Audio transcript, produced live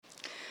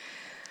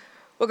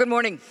Well, good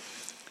morning.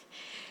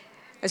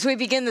 As we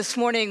begin this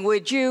morning,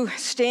 would you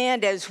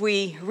stand as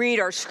we read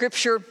our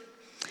scripture?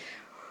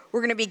 We're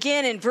going to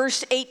begin in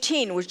verse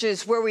 18, which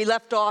is where we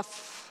left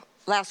off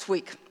last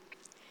week.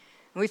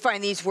 And we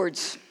find these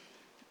words.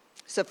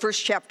 It's the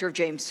first chapter of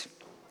James.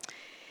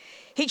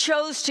 He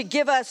chose to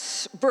give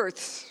us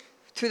birth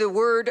through the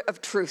word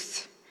of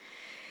truth,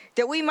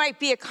 that we might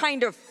be a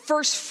kind of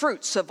first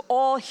fruits of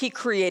all he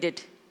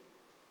created.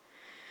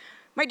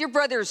 My dear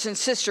brothers and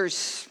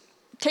sisters,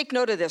 take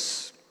note of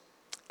this.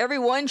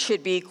 Everyone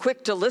should be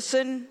quick to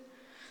listen,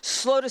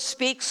 slow to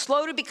speak,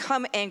 slow to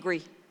become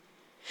angry,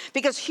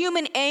 because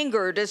human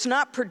anger does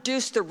not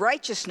produce the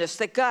righteousness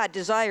that God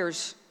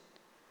desires.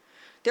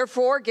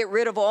 Therefore, get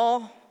rid of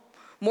all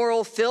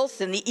moral filth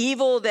and the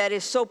evil that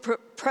is so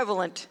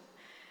prevalent,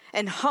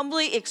 and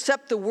humbly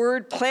accept the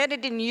word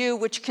planted in you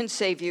which can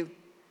save you.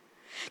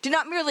 Do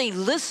not merely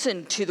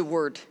listen to the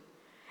word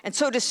and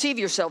so deceive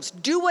yourselves.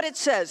 Do what it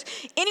says.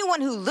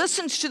 Anyone who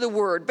listens to the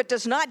word but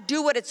does not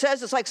do what it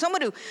says is like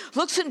someone who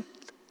looks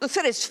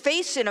at his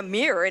face in a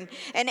mirror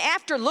and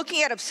after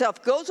looking at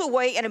himself goes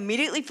away and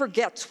immediately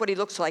forgets what he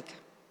looks like.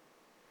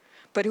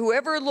 But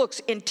whoever looks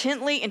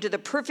intently into the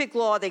perfect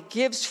law that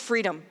gives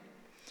freedom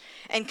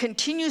and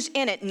continues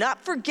in it,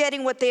 not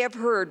forgetting what they have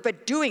heard,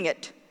 but doing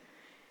it,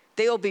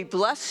 they will be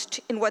blessed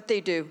in what they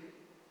do.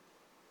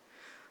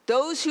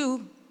 Those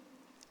who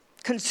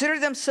consider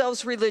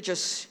themselves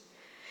religious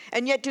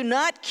and yet do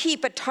not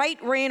keep a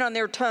tight rein on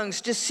their tongues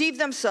deceive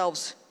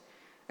themselves,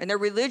 and their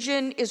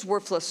religion is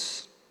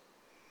worthless.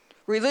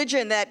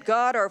 Religion that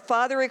God our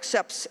Father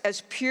accepts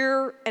as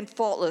pure and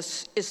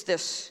faultless is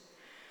this: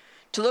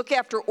 to look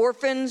after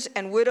orphans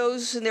and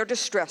widows in their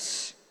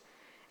distress,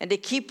 and to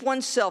keep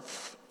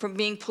oneself from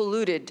being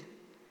polluted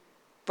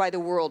by the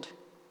world.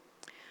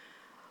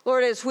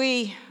 Lord, as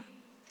we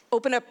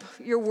open up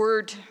your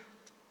word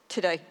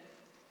today,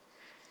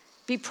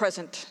 be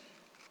present.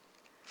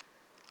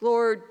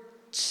 Lord,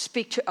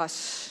 speak to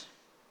us.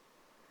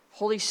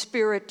 Holy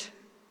Spirit,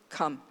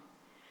 come.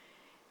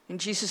 In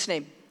Jesus'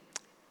 name,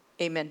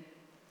 amen.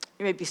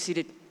 You may be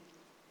seated.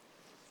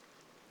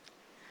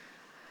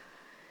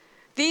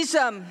 These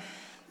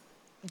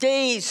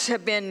days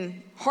have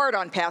been hard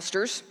on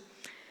pastors.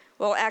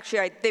 Well,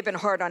 actually, they've been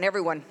hard on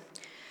everyone.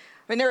 I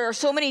mean, there are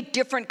so many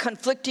different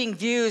conflicting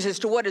views as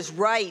to what is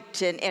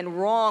right and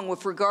wrong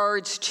with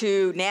regards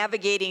to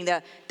navigating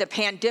the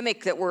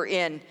pandemic that we're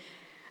in.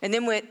 And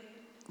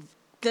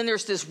then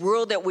there's this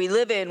world that we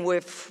live in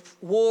with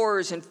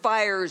wars and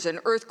fires and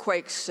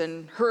earthquakes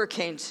and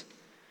hurricanes.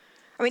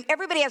 I mean,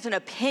 everybody has an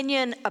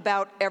opinion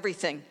about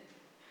everything.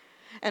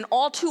 And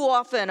all too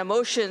often,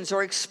 emotions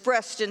are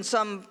expressed in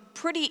some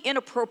pretty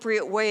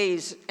inappropriate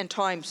ways and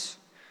times.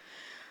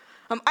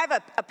 I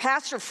have a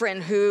pastor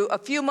friend who a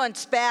few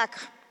months back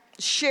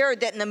shared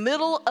that in the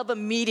middle of a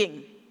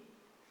meeting,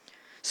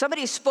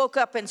 somebody spoke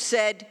up and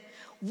said,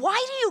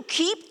 "Why do you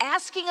keep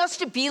asking us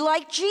to be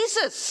like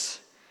Jesus?"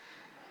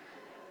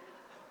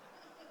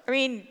 I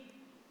mean,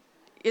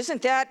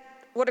 isn't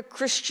that what a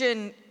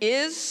Christian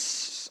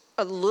is?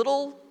 A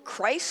little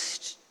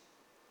Christ?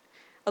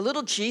 A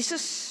little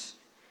Jesus?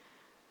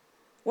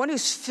 One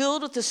who's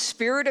filled with the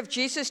Spirit of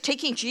Jesus,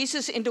 taking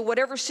Jesus into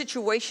whatever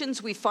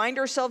situations we find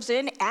ourselves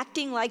in,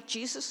 acting like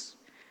Jesus?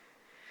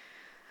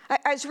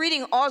 I was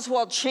reading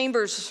Oswald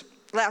Chambers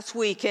last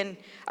week, and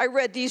I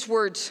read these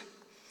words: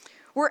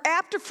 "We're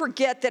apt to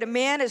forget that a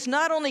man is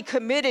not only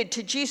committed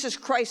to Jesus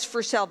Christ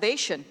for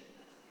salvation,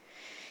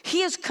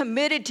 he is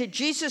committed to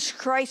Jesus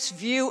Christ's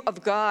view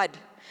of God,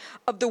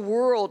 of the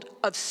world,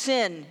 of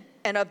sin,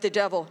 and of the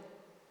devil.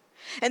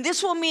 And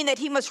this will mean that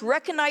he must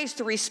recognize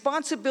the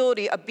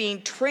responsibility of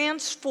being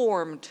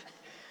transformed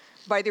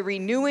by the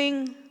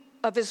renewing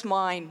of his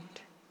mind."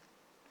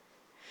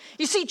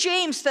 You see,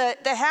 James, the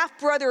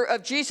half-brother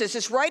of Jesus,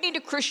 is writing to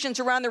Christians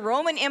around the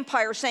Roman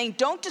Empire saying,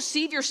 don't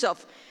deceive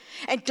yourself,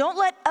 and don't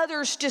let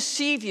others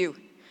deceive you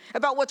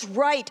about what's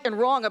right and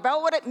wrong,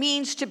 about what it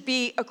means to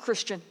be a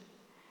Christian.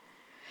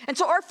 And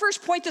so our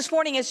first point this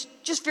morning is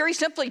just very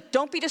simply,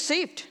 don't be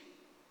deceived.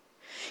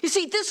 You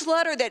see, this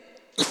letter that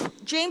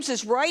James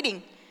is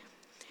writing,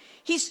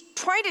 he's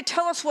trying to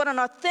tell us what an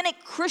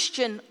authentic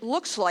Christian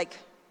looks like.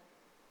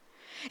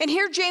 And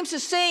here James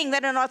is saying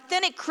that an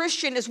authentic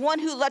Christian is one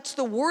who lets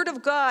the Word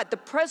of God, the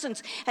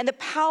presence and the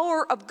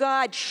power of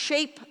God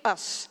shape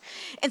us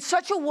in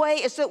such a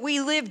way as that we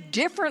live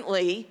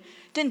differently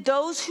than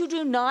those who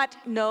do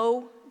not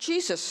know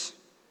Jesus.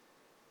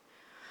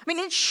 I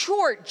mean, in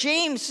short,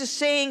 James is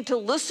saying to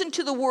listen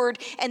to the word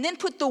and then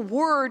put the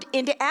word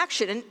into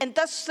action. And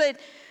thus the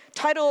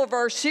title of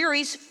our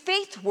series,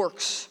 Faith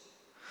Works.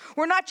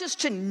 We're not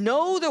just to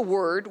know the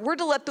word, we're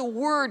to let the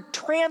word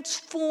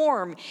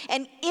transform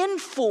and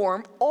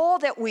inform all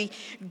that we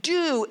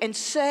do and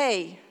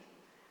say,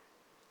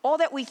 all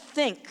that we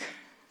think,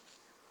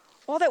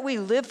 all that we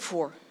live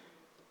for.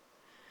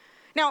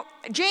 Now,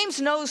 James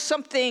knows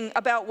something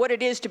about what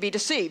it is to be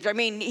deceived. I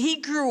mean, he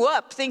grew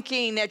up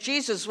thinking that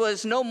Jesus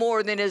was no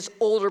more than his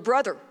older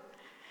brother.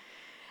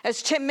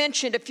 As Tim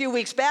mentioned a few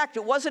weeks back,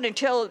 it wasn't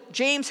until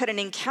James had an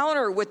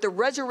encounter with the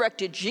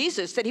resurrected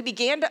Jesus that he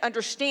began to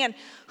understand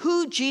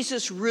who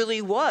Jesus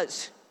really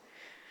was.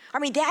 I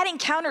mean, that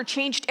encounter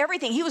changed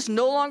everything. He was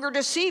no longer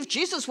deceived.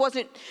 Jesus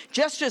wasn't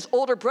just his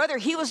older brother.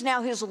 He was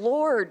now his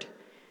Lord,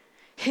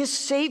 his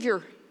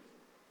Savior.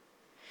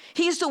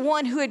 He's the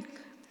one who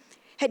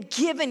had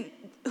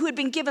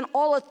been given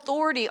all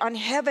authority on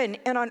heaven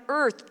and on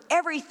earth.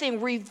 Everything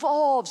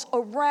revolves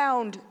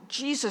around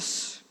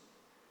Jesus.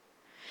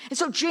 And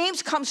so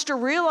James comes to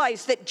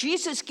realize that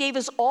Jesus gave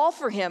his all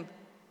for him.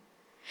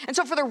 And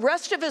so for the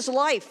rest of his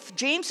life,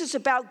 James is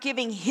about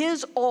giving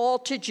his all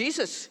to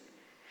Jesus.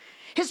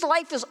 His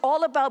life is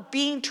all about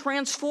being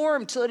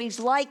transformed so that he's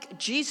like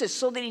Jesus,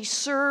 so that he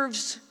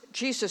serves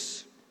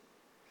Jesus.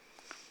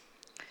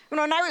 When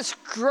I was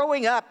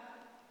growing up,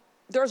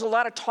 there was a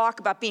lot of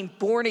talk about being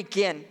born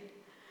again.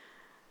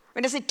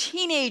 And as a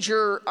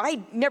teenager,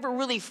 I never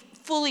really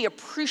fully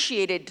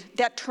appreciated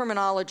that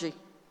terminology.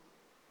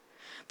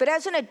 But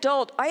as an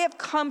adult, I have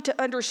come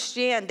to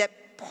understand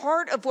that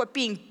part of what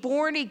being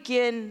born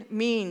again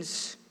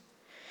means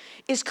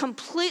is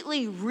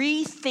completely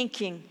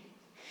rethinking,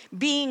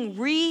 being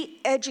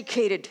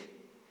re-educated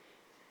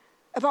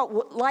about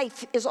what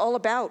life is all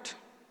about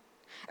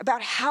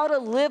how to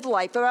live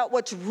life, about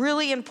what's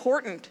really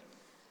important,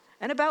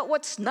 and about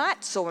what's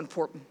not so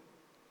important.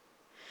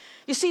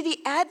 You see, the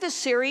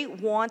adversary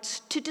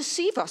wants to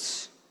deceive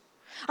us.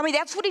 I mean,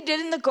 that's what he did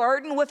in the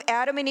garden with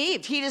Adam and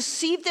Eve. He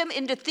deceived them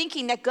into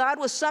thinking that God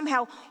was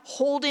somehow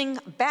holding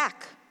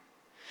back,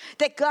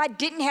 that God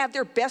didn't have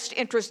their best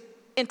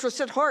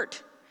interests at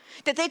heart,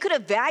 that they could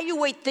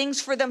evaluate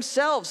things for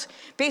themselves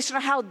based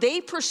on how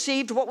they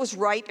perceived what was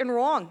right and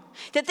wrong,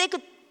 that they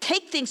could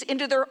take things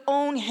into their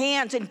own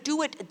hands and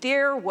do it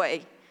their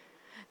way,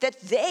 that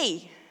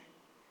they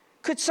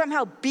could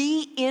somehow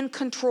be in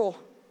control.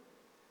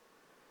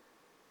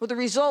 Well, the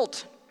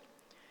result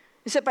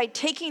is that by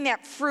taking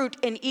that fruit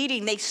and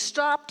eating, they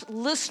stopped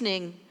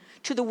listening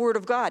to the Word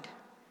of God.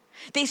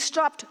 They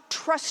stopped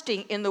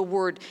trusting in the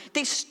Word.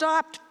 They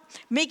stopped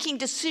making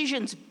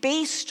decisions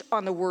based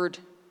on the Word.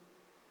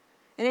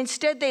 And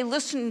instead, they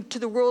listened to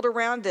the world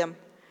around them.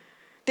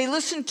 They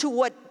listened to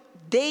what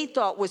they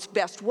thought was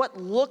best, what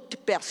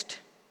looked best.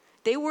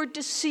 They were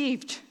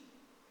deceived.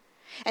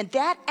 And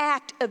that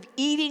act of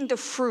eating the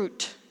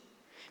fruit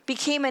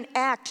became an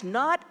act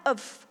not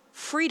of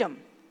freedom,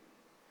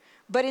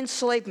 but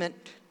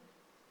enslavement.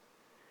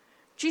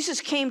 Jesus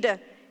came to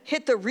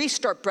hit the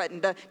restart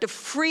button, to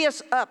free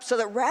us up so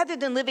that rather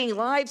than living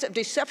lives of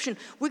deception,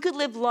 we could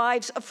live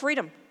lives of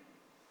freedom.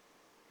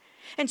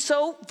 And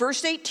so,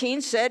 verse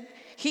 18 says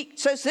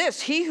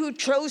this, he who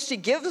chose to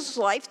give us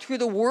life through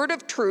the word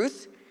of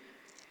truth,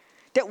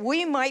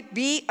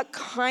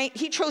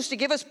 he chose to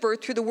give us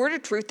birth through the word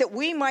of truth, that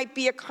we might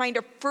be a kind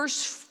of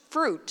first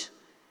fruit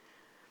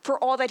for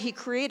all that he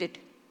created.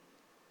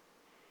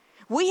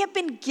 We have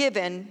been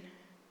given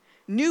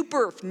new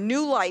birth,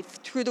 new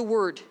life through the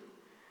Word.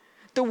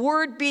 The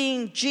Word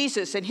being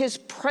Jesus and his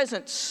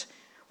presence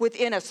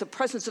within us, the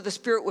presence of the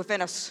Spirit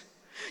within us.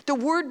 The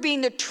Word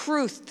being the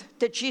truth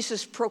that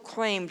Jesus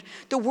proclaimed.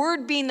 The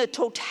Word being the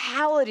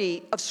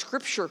totality of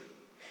Scripture.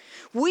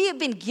 We have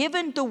been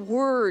given the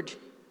Word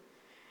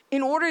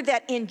in order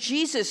that in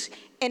Jesus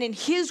and in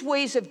his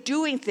ways of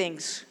doing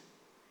things,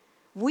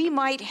 we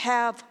might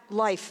have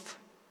life.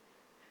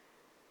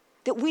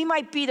 That we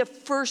might be the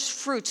first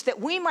fruits, that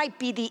we might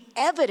be the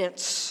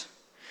evidence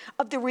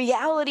of the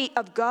reality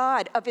of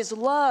God, of his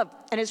love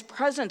and his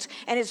presence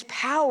and his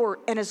power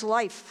and his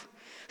life,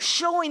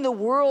 showing the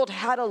world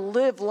how to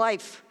live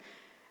life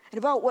and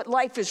about what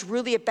life is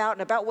really about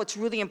and about what's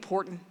really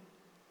important.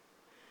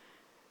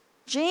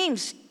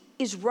 James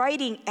is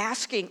writing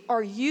asking,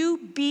 are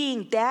you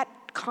being that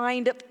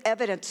kind of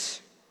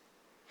evidence?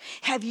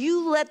 Have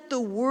you let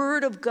the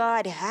Word of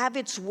God have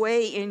its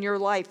way in your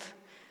life,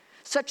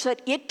 such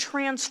that it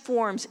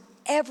transforms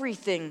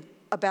everything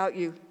about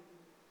you?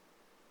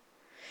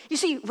 You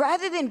see,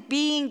 rather than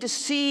being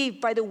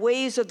deceived by the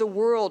ways of the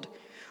world,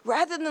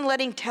 rather than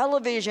letting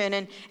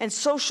television and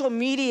social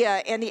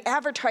media and the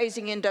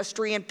advertising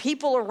industry and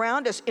people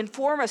around us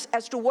inform us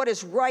as to what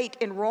is right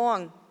and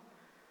wrong,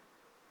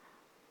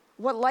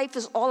 what life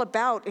is all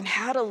about and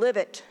how to live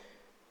it,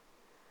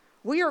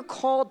 we are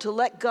called to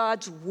let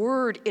God's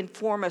Word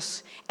inform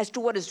us as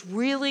to what is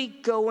really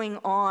going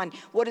on,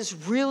 what is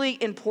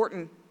really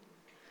important.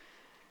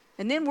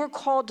 And then we're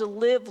called to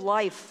live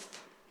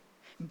life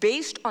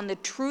based on the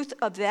truth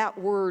of that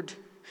Word,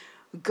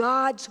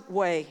 God's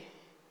way,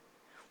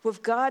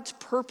 with God's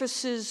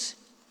purposes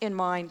in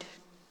mind.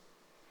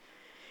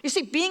 You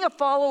see, being a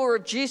follower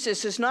of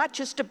Jesus is not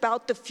just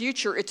about the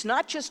future. It's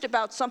not just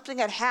about something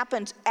that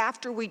happens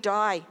after we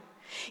die.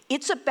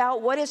 It's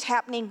about what is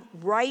happening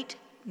right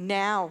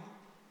now.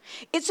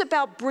 It's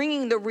about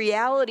bringing the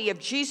reality of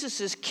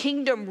Jesus'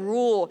 kingdom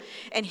rule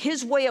and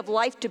his way of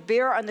life to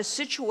bear on the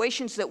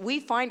situations that we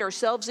find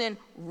ourselves in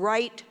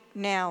right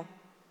now.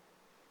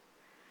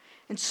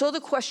 And so the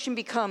question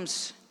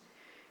becomes,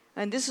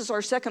 and this is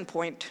our second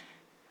point,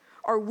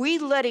 Are we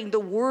letting the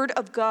Word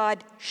of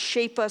God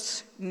shape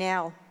us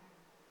now?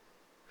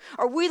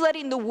 Are we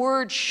letting the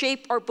Word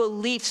shape our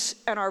beliefs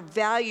and our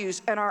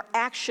values and our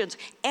actions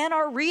and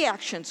our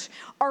reactions,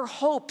 our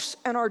hopes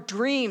and our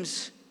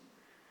dreams?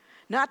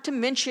 Not to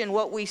mention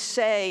what we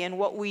say and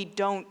what we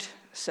don't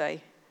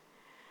say.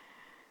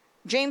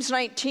 James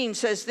 19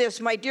 says this,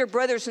 "My dear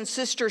brothers and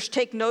sisters,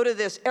 take note of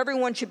this.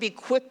 Everyone should be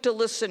quick to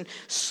listen,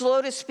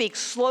 slow to speak,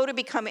 slow to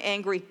become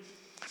angry,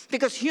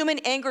 because human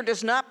anger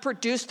does not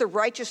produce the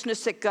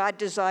righteousness that God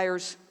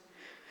desires.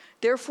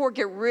 Therefore,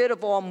 get rid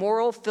of all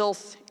moral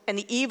filth and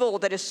the evil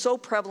that is so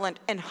prevalent,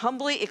 and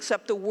humbly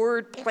accept the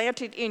word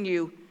planted in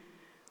you,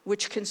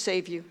 which can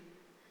save you."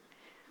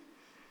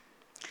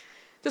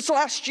 This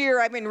last year,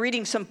 I've been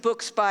reading some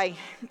books by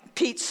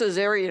Pete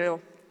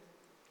Scazzero.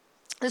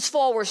 This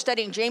fall, we're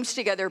studying James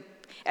together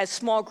as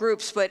small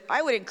groups, but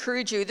I would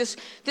encourage you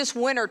this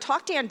winter,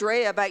 talk to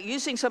Andrea about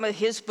using some of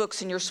his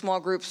books in your small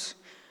groups.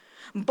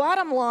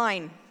 Bottom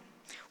line,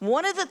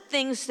 one of the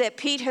things that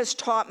Pete has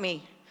taught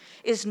me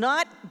is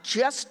not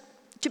just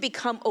to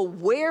become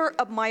aware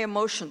of my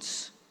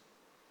emotions,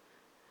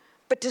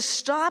 but to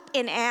stop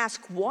and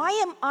ask, why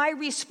am I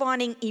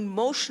responding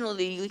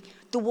emotionally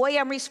the way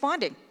I'm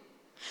responding?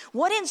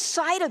 What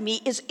inside of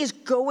me is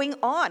going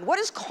on? What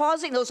is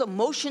causing those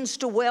emotions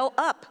to well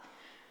up?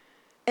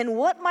 And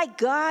what might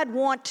God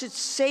want to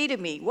say to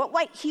me? What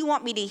might he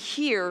want me to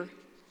hear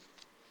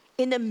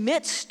in the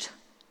midst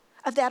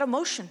of that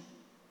emotion?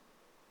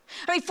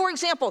 I mean, for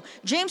example,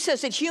 James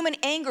says that human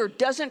anger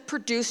doesn't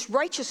produce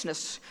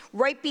righteousness,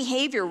 right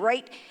behavior,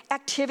 right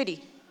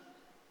activity.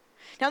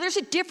 Now, there's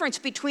a difference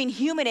between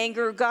human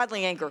anger and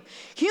godly anger.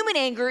 Human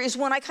anger is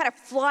when I kind of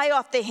fly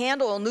off the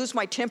handle and lose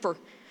my temper.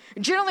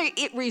 Generally,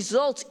 it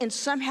results in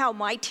somehow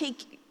my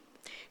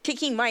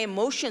taking my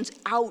emotions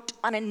out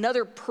on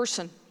another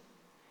person.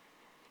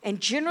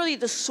 And generally,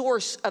 the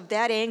source of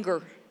that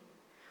anger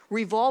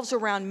revolves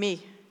around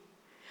me.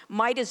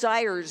 My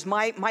desires,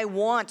 my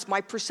wants, my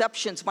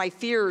perceptions, my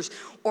fears,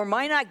 or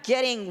my not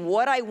getting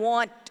what I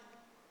want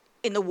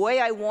in the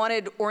way I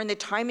wanted or in the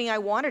timing I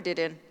wanted it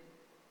in.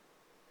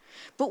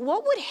 But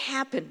what would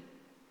happen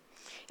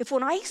if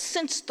when I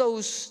sensed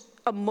those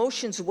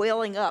emotions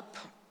welling up,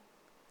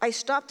 I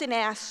stopped and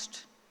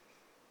asked,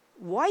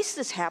 why is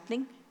this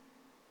happening?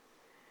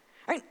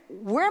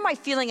 Where am I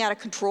feeling out of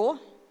control?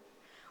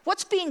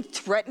 What's being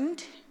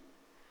threatened?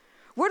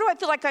 Where do I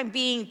feel like I'm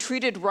being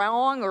treated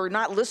wrong or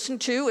not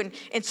listened to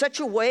in such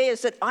a way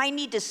as that I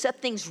need to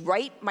set things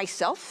right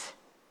myself?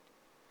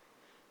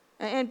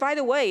 And by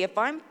the way, if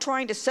I'm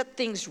trying to set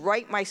things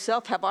right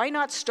myself, have I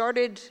not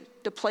started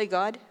to play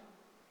God?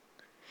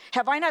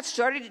 Have I not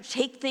started to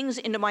take things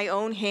into my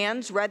own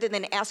hands rather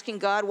than asking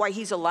God why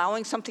he's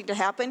allowing something to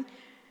happen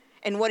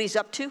and what he's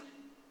up to?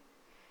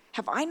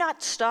 Have I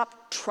not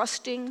stopped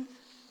trusting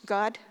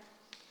God?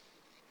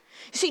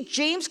 You see,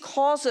 James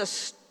calls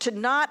us to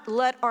not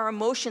let our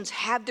emotions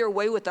have their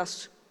way with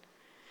us,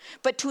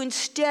 but to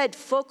instead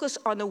focus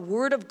on the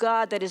word of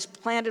God that is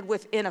planted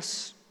within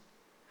us.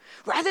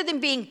 Rather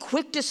than being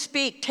quick to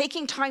speak,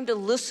 taking time to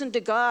listen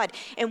to God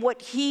and what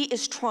he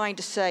is trying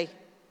to say.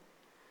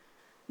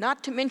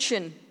 Not to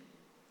mention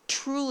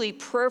truly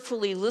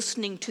prayerfully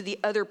listening to the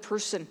other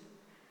person,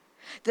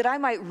 that I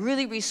might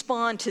really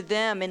respond to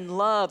them in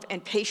love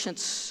and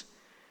patience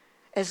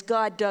as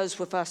God does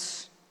with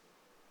us.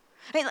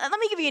 Hey, let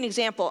me give you an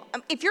example.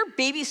 If you're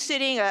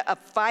babysitting a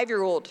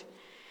 5-year-old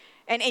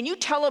and you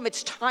tell them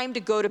it's time to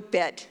go to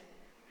bed,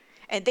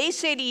 and they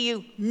say to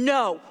you,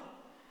 "No,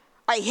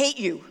 I hate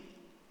you,"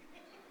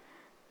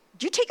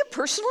 do you take it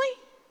personally?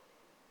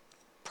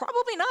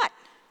 Probably not.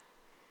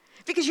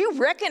 Because you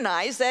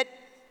recognize that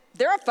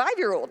they're a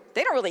 5-year-old.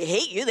 They don't really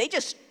hate you. They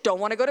just don't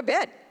want to go to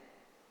bed.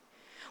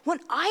 When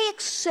I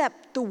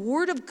accept the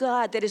word of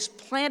God that is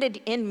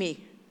planted in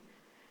me,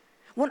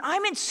 when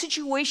I'm in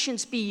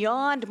situations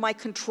beyond my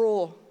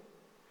control,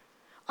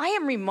 I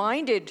am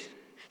reminded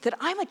that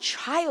I'm a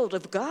child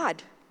of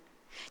God,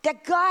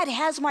 that God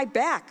has my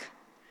back,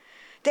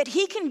 that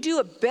he can do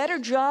a better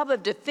job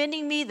of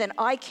defending me than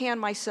I can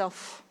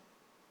myself.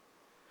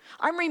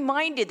 I'm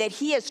reminded that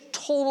he has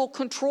total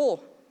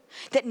control,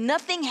 that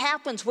nothing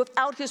happens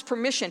without his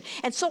permission.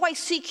 And so I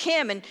seek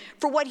him, and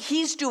for what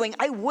he's doing,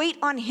 I wait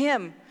on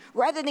him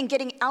rather than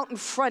getting out in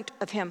front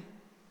of him.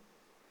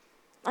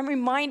 I'm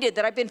reminded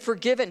that I've been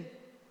forgiven,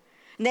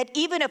 and that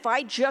even if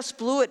I just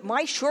blew it,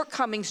 my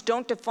shortcomings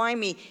don't define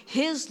me.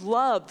 His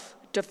love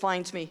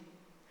defines me.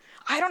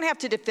 I don't have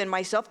to defend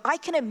myself. I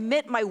can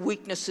admit my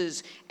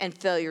weaknesses and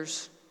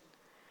failures.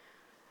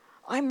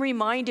 I'm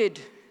reminded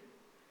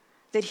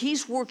that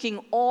he's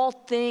working all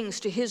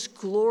things to his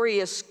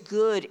glorious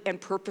good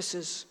and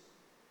purposes.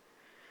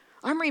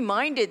 I'm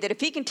reminded that if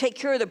he can take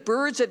care of the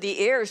birds of the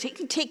air, he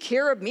can take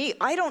care of me.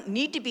 I don't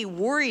need to be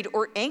worried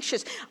or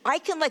anxious. I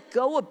can let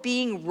go of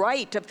being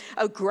right,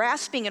 of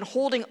grasping and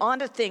holding on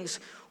to things,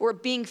 or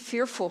of being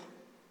fearful.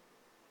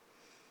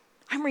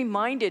 I'm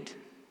reminded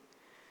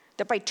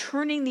that by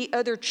turning the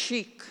other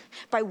cheek,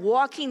 by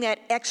walking that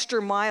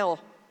extra mile,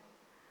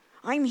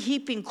 I'm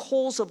heaping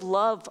coals of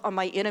love on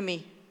my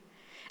enemy.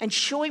 and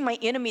showing my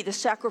enemy the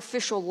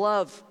sacrificial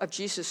love of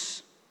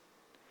Jesus.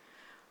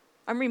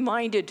 I'm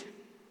reminded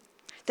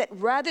that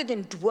rather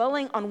than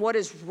dwelling on what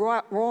is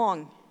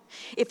wrong,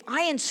 if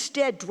I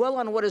instead dwell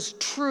on what is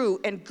true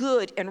and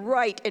good and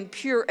right and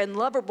pure and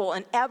lovable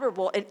and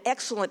admirable and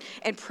excellent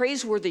and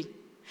praiseworthy,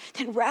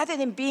 then rather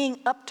than being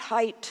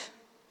uptight,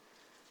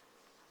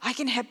 I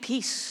can have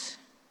peace.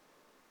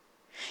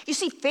 You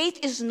see, faith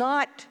is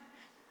not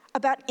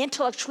about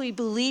intellectually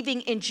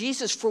believing in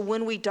Jesus for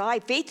when we die.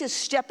 Faith is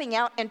stepping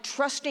out and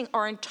trusting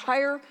our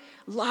entire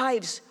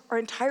lives, our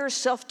entire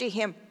self to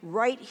Him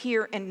right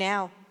here and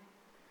now.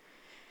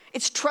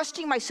 It's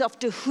trusting myself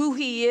to who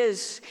He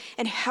is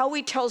and how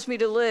He tells me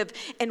to live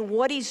and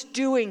what He's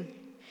doing,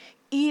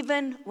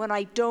 even when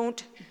I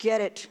don't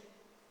get it.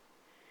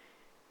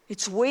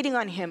 It's waiting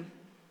on Him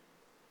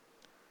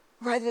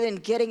rather than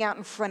getting out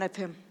in front of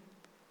Him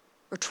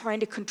or trying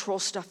to control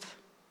stuff.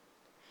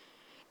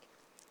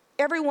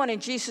 Everyone in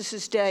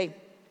Jesus' day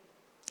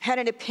had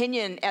an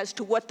opinion as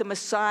to what the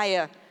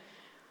Messiah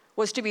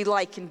was to be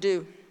like and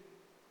do.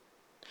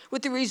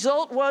 What the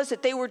result was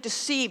that they were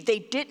deceived. They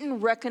didn't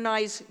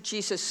recognize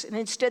Jesus, and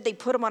instead they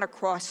put Him on a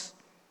cross.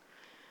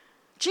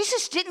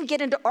 Jesus didn't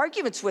get into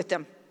arguments with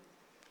them.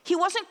 He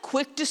wasn't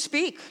quick to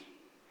speak.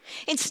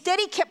 Instead,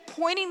 He kept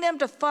pointing them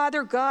to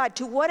Father God,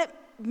 to what it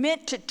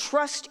meant to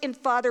trust in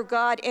Father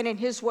God and in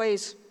His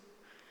ways.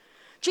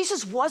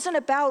 Jesus wasn't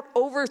about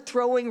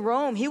overthrowing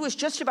Rome. He was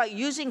just about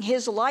using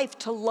His life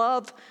to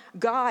love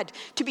God,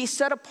 to be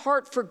set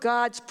apart for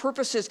God's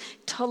purposes,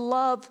 to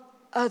love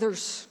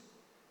others.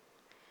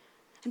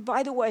 And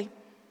by the way,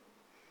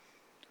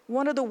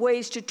 one of the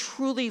ways to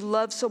truly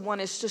love someone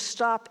is to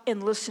stop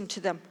and listen to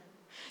them,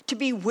 to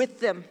be with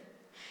them,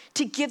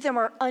 to give them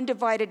our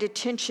undivided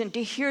attention,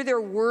 to hear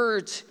their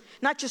words,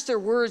 not just their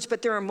words,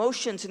 but their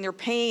emotions and their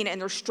pain and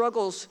their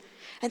struggles.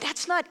 And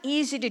that's not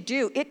easy to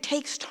do. It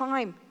takes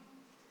time.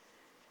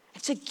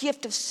 It's a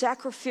gift of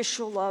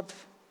sacrificial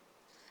love.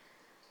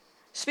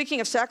 Speaking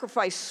of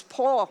sacrifice,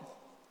 Paul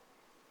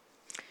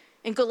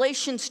in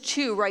Galatians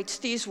 2 writes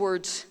these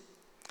words.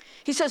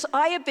 He says,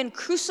 I have been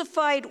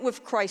crucified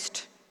with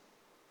Christ.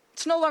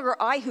 It's no longer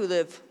I who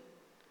live,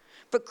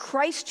 but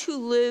Christ who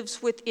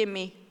lives within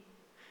me.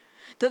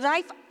 The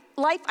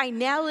life I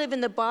now live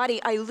in the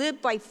body, I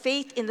live by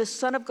faith in the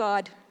Son of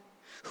God,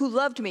 who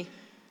loved me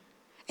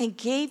and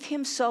gave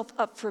Himself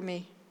up for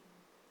me.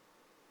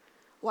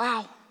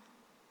 Wow.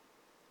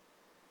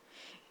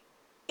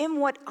 In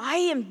what I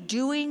am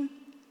doing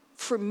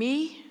for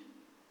me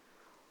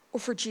or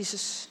for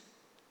Jesus?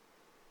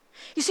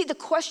 You see, the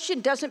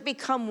question doesn't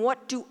become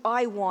what do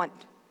I want,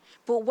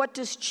 but what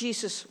does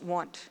Jesus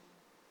want?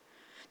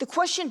 The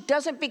question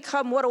doesn't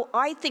become what do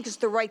I think is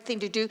the right thing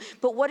to do,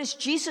 but what does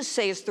Jesus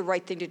say is the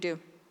right thing to do?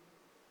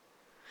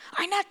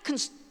 I'm not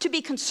to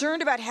be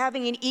concerned about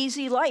having an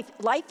easy life.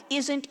 Life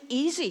isn't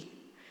easy.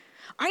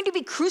 I'm to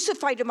be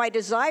crucified to my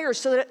desires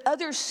so that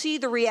others see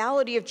the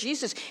reality of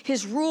Jesus,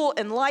 His rule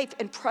and life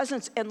and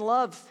presence and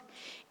love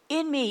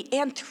in me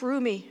and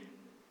through me.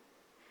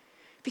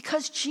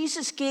 Because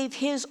Jesus gave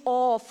His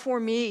all for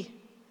me.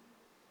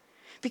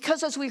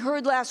 Because as we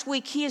heard last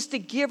week, He is the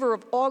giver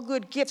of all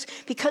good gifts.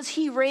 Because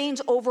He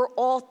reigns over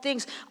all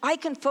things, I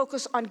can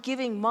focus on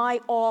giving my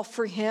all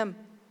for Him.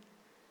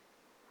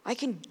 I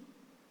can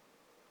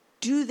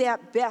do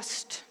that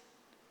best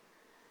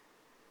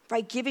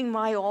by giving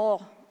my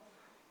all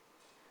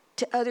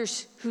to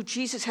others who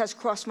Jesus has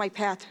crossed my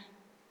path.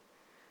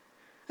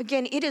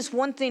 Again, it is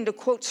one thing to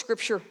quote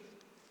Scripture.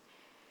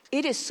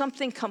 It is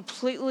something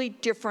completely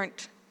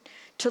different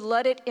to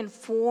let it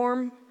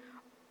inform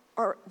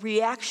our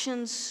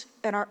reactions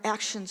and our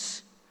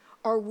actions,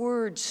 our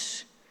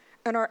words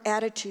and our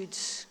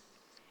attitudes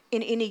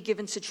in any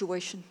given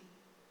situation.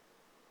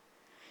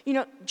 You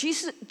know,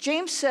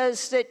 James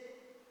says that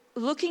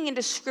looking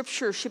into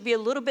Scripture should be a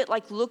little bit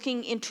like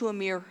looking into a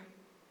mirror.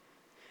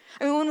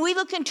 I mean, when we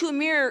look into a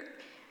mirror,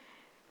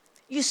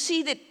 you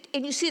see that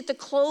the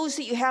clothes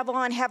that you have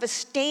on have a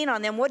stain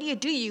on them. What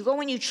do? You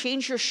go and you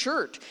change your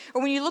shirt.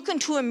 Or when you look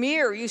into a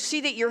mirror, you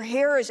see that your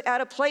hair is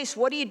out of place.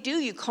 What do?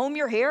 You comb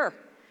your hair.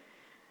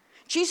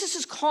 Jesus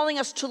is calling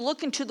us to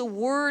look into the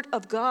Word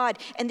of God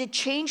and to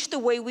change the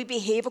way we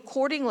behave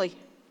accordingly.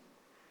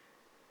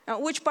 Now,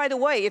 which, by the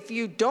way, if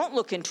you don't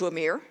look into a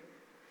mirror,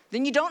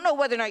 then you don't know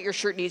whether or not your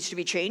shirt needs to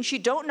be changed. You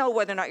don't know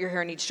whether or not your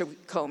hair needs to be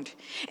combed.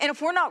 And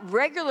if we're not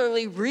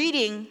regularly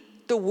reading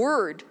the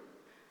Word,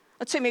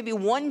 let's say maybe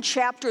one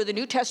chapter of the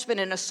New Testament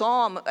in a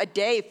psalm a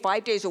day,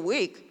 5 days a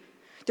week,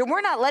 then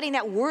we're not letting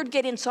that Word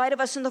get inside of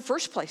us in the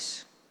first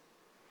place.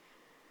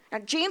 Now,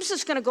 James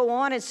is going to go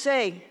on and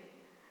say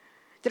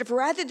that if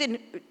rather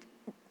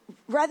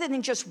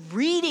than just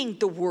reading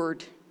the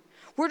Word,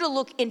 we're to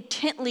look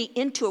intently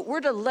into it. We're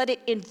to let it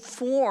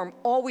inform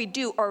all we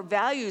do, our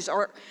values,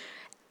 our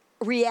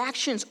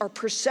reactions, our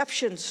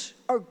perceptions,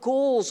 our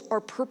goals, our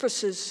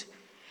purposes.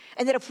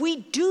 And that if we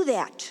do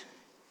that,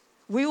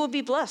 we will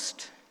be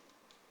blessed.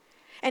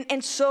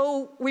 And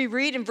so we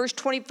read in verse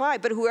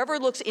 25, but whoever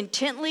looks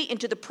intently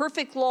into the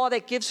perfect law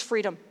that gives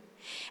freedom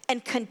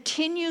and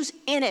continues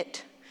in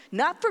it,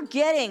 not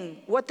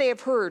forgetting what they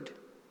have heard,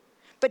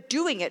 but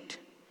doing it,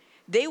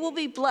 they will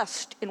be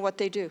blessed in what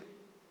they do.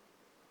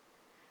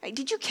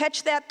 Did you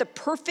catch that? The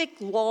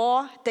perfect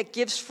law that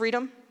gives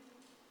freedom.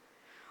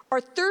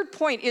 Our third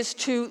point is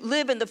to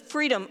live in the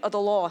freedom of the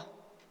law.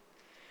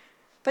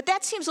 But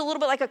that seems a little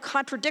bit like a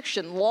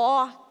contradiction,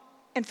 law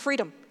and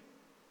freedom.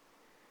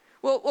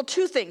 Well,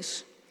 two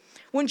things.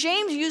 When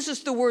James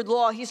uses the word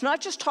law, he's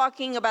not just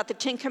talking about the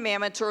Ten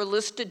Commandments or a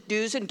list of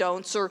do's and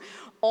don'ts or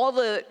all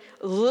the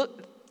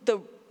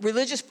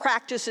religious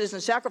practices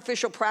and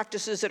sacrificial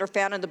practices that are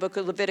found in the book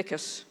of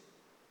Leviticus.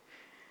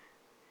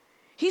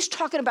 He's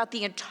talking about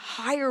the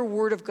entire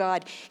Word of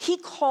God. He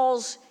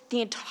calls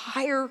the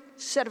entire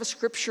set of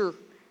Scripture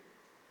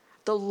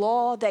the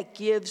law that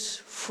gives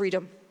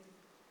freedom.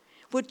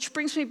 Which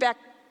brings me back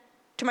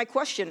to my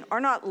question,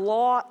 are not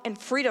law and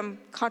freedom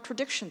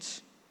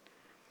contradictions?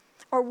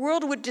 Our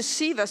world would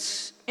deceive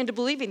us into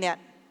believing that.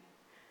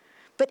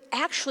 But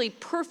actually,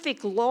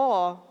 perfect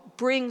law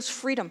brings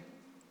freedom.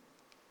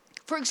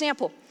 For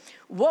example,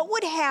 what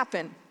would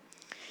happen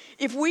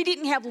if we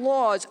didn't have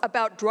laws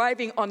about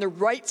driving on the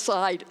right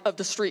side of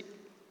the street?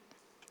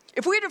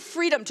 If we had the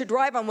freedom to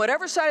drive on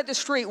whatever side of the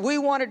street we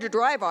wanted to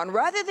drive on,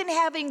 rather than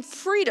having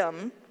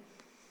freedom,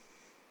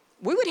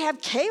 we would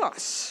have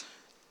chaos.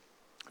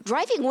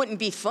 Driving wouldn't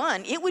be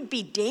fun. It would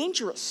be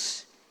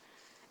dangerous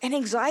and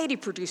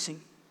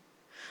anxiety-producing.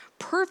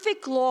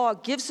 Perfect law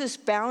gives us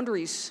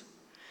boundaries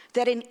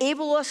that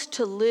enable us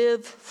to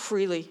live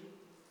freely.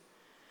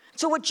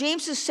 So what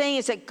James is saying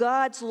is that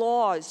God's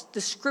laws,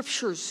 the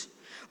Scriptures,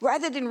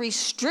 rather than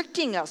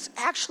restricting us,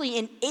 actually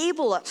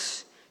enable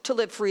us to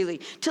live freely,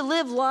 to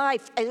live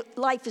life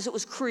as it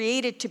was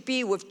created to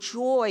be, with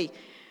joy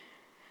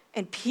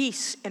and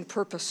peace and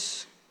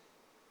purpose.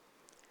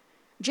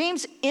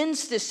 James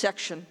ends this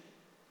section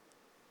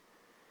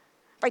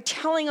by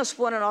telling us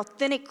what an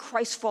authentic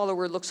Christ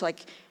follower looks like.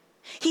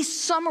 He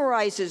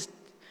summarizes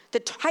the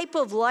type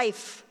of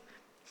life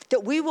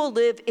that we will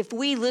live if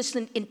we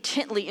listen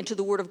intently into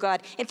the Word of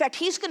God. In fact,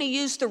 he's going to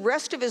use the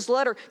rest of his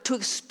letter to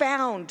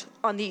expound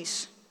on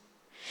these.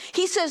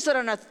 He says that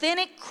an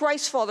authentic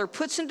Christ follower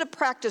puts into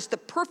practice the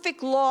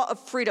perfect law of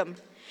freedom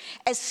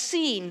as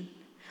seen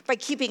by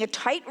keeping a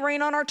tight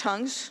rein on our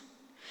tongues,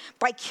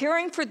 by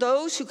caring for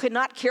those who could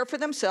not care for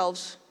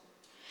themselves,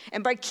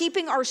 and by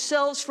keeping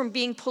ourselves from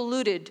being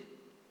polluted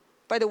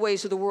by the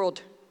ways of the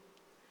world.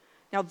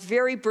 Now,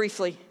 very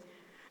briefly,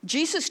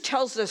 Jesus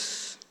tells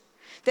us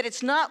that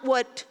it's not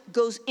what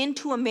goes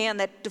into a man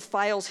that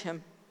defiles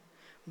him,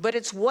 but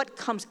it's what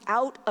comes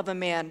out of a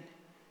man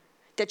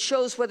that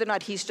shows whether or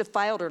not he's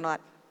defiled or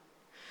not.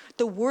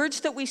 The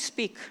words that we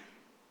speak,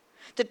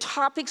 the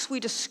topics we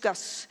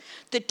discuss,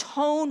 the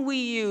tone we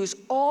use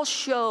all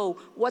show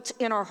what's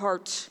in our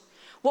hearts,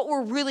 what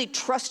we're really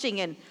trusting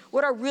in,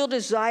 what our real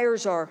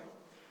desires are,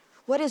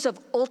 what is of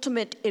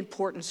ultimate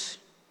importance,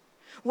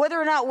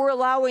 whether or not we're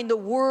allowing the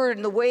Word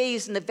and the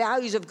ways and the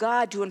values of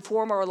God to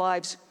inform our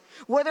lives,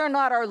 whether or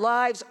not our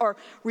lives are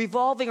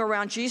revolving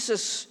around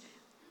Jesus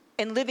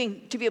and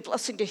living to be a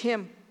blessing to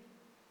Him,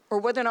 or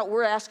whether or not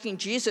we're asking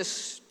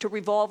Jesus to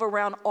revolve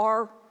around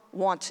our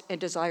wants and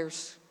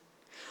desires.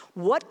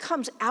 What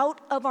comes out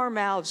of our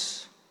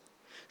mouths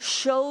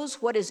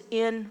shows what is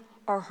in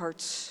our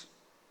hearts.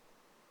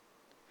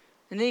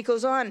 And then he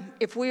goes on,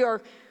 if we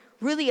are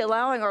really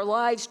allowing our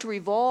lives to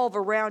revolve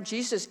around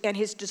Jesus and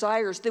His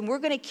desires, then we're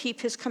going to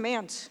keep His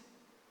commands.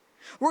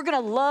 We're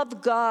going to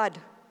love God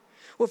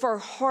with our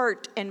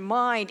heart and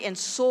mind and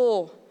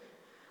soul,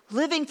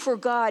 living for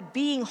God,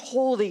 being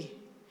holy,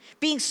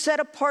 being set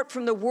apart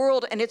from the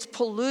world and its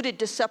polluted,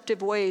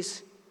 deceptive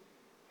ways.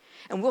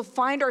 And we'll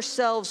find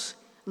ourselves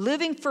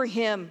living for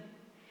Him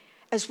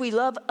as we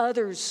love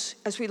others,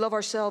 as we love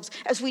ourselves,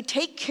 as we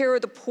take care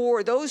of the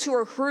poor, those who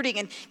are hurting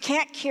and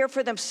can't care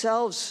for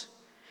themselves,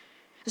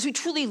 as we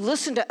truly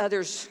listen to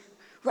others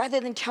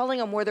rather than telling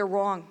them where they're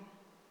wrong.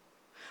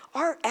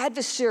 Our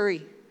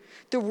adversary,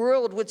 the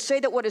world, would say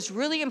that what is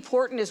really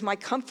important is my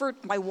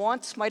comfort, my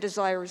wants, my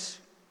desires.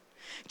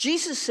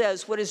 Jesus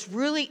says what is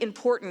really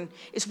important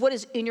is what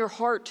is in your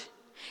heart,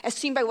 as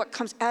seen by what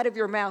comes out of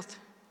your mouth.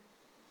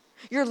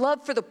 Your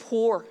love for the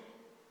poor,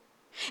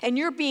 and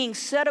you're being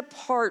set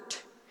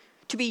apart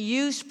to be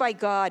used by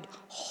God,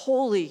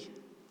 wholly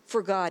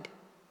for God.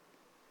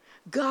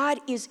 God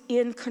is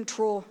in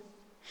control.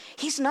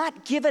 He's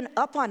not given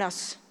up on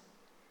us.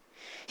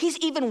 He's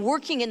even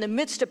working in the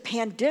midst of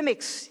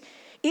pandemics,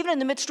 even in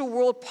the midst of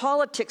world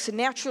politics and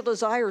natural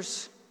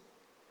desires.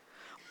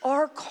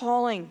 Our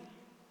calling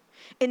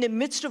in the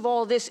midst of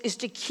all this is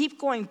to keep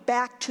going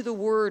back to the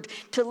Word,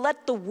 to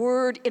let the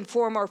Word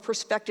inform our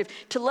perspective,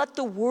 to let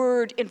the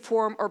Word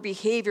inform our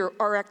behavior,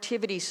 our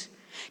activities,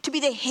 to be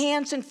the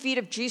hands and feet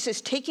of Jesus,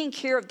 taking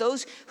care of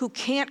those who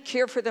can't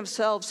care for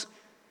themselves,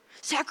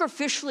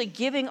 sacrificially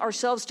giving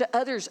ourselves to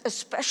others,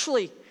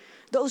 especially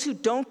those who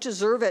don't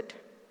deserve it.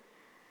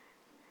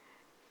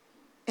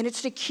 And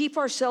it's to keep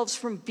ourselves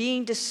from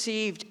being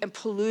deceived and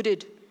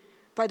polluted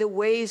by the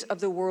ways of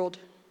the world,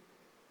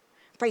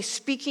 by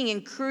speaking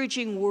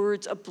encouraging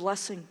words of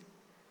blessing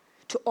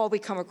to all we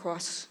come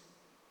across.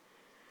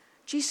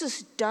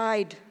 Jesus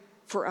died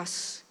for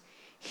us.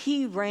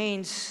 He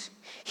reigns.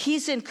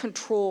 He's in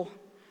control.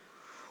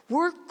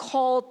 We're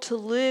called to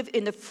live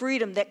in the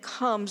freedom that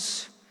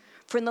comes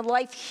from the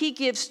life he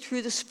gives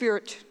through the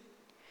Spirit.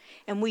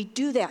 And we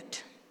do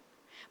that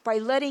by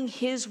letting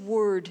his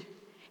word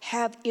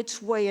have its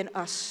way in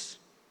us.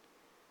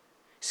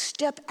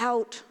 Step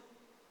out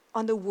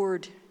on the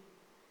word,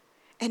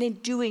 and in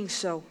doing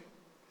so,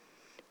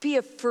 be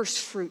a first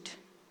fruit.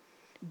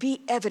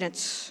 Be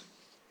evidence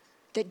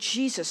that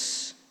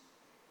Jesus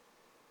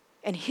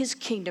and his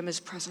kingdom is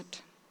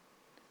present.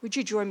 Would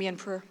you join me in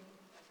prayer?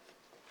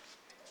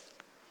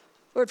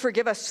 Lord,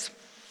 forgive us.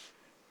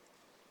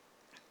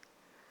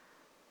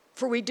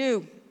 For we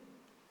do,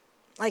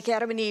 like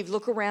Adam and Eve,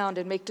 look around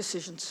and make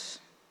decisions.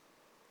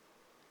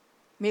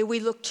 May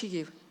we look to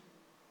you.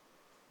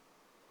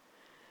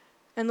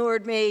 And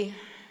Lord, may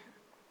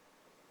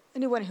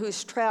anyone who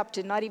is trapped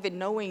in not even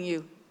knowing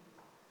you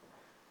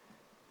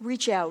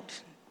reach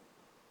out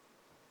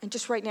and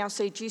just right now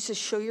say, Jesus,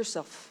 show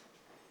yourself.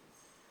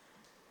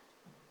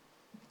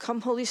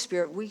 Come, Holy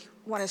Spirit, we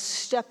want to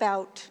step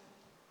out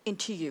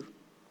into you,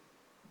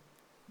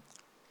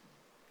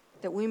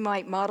 that we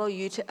might model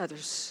you to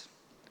others,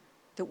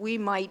 that we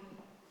might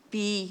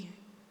be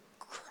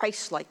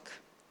Christ-like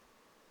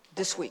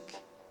this week.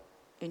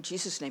 In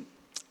Jesus' name,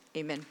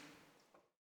 amen.